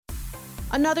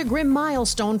Another grim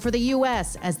milestone for the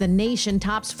U.S. as the nation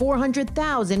tops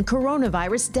 400,000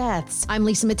 coronavirus deaths. I'm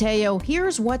Lisa Mateo.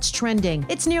 Here's what's trending.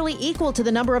 It's nearly equal to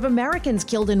the number of Americans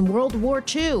killed in World War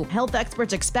II. Health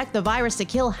experts expect the virus to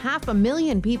kill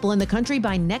 500,000 people in the country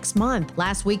by next month.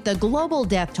 Last week, the global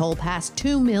death toll passed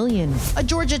 2 million. A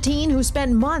Georgia teen who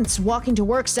spent months walking to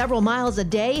work several miles a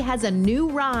day has a new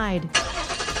ride.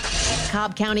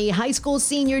 Cobb County High School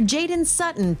senior Jaden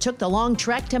Sutton took the long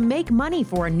trek to make money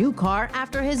for a new car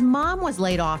after his mom was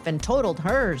laid off and totaled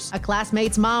hers. A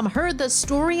classmate's mom heard the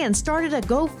story and started a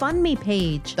GoFundMe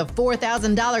page. The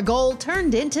 $4,000 goal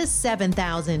turned into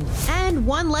 $7,000. And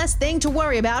one less thing to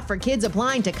worry about for kids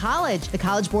applying to college. The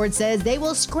College Board says they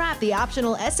will scrap the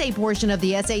optional essay portion of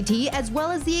the SAT as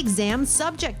well as the exam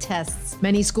subject tests.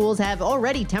 Many schools have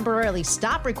already temporarily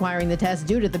stopped requiring the test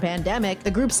due to the pandemic. The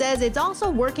group says it's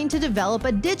also working to develop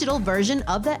a digital version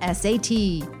of the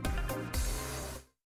SAT.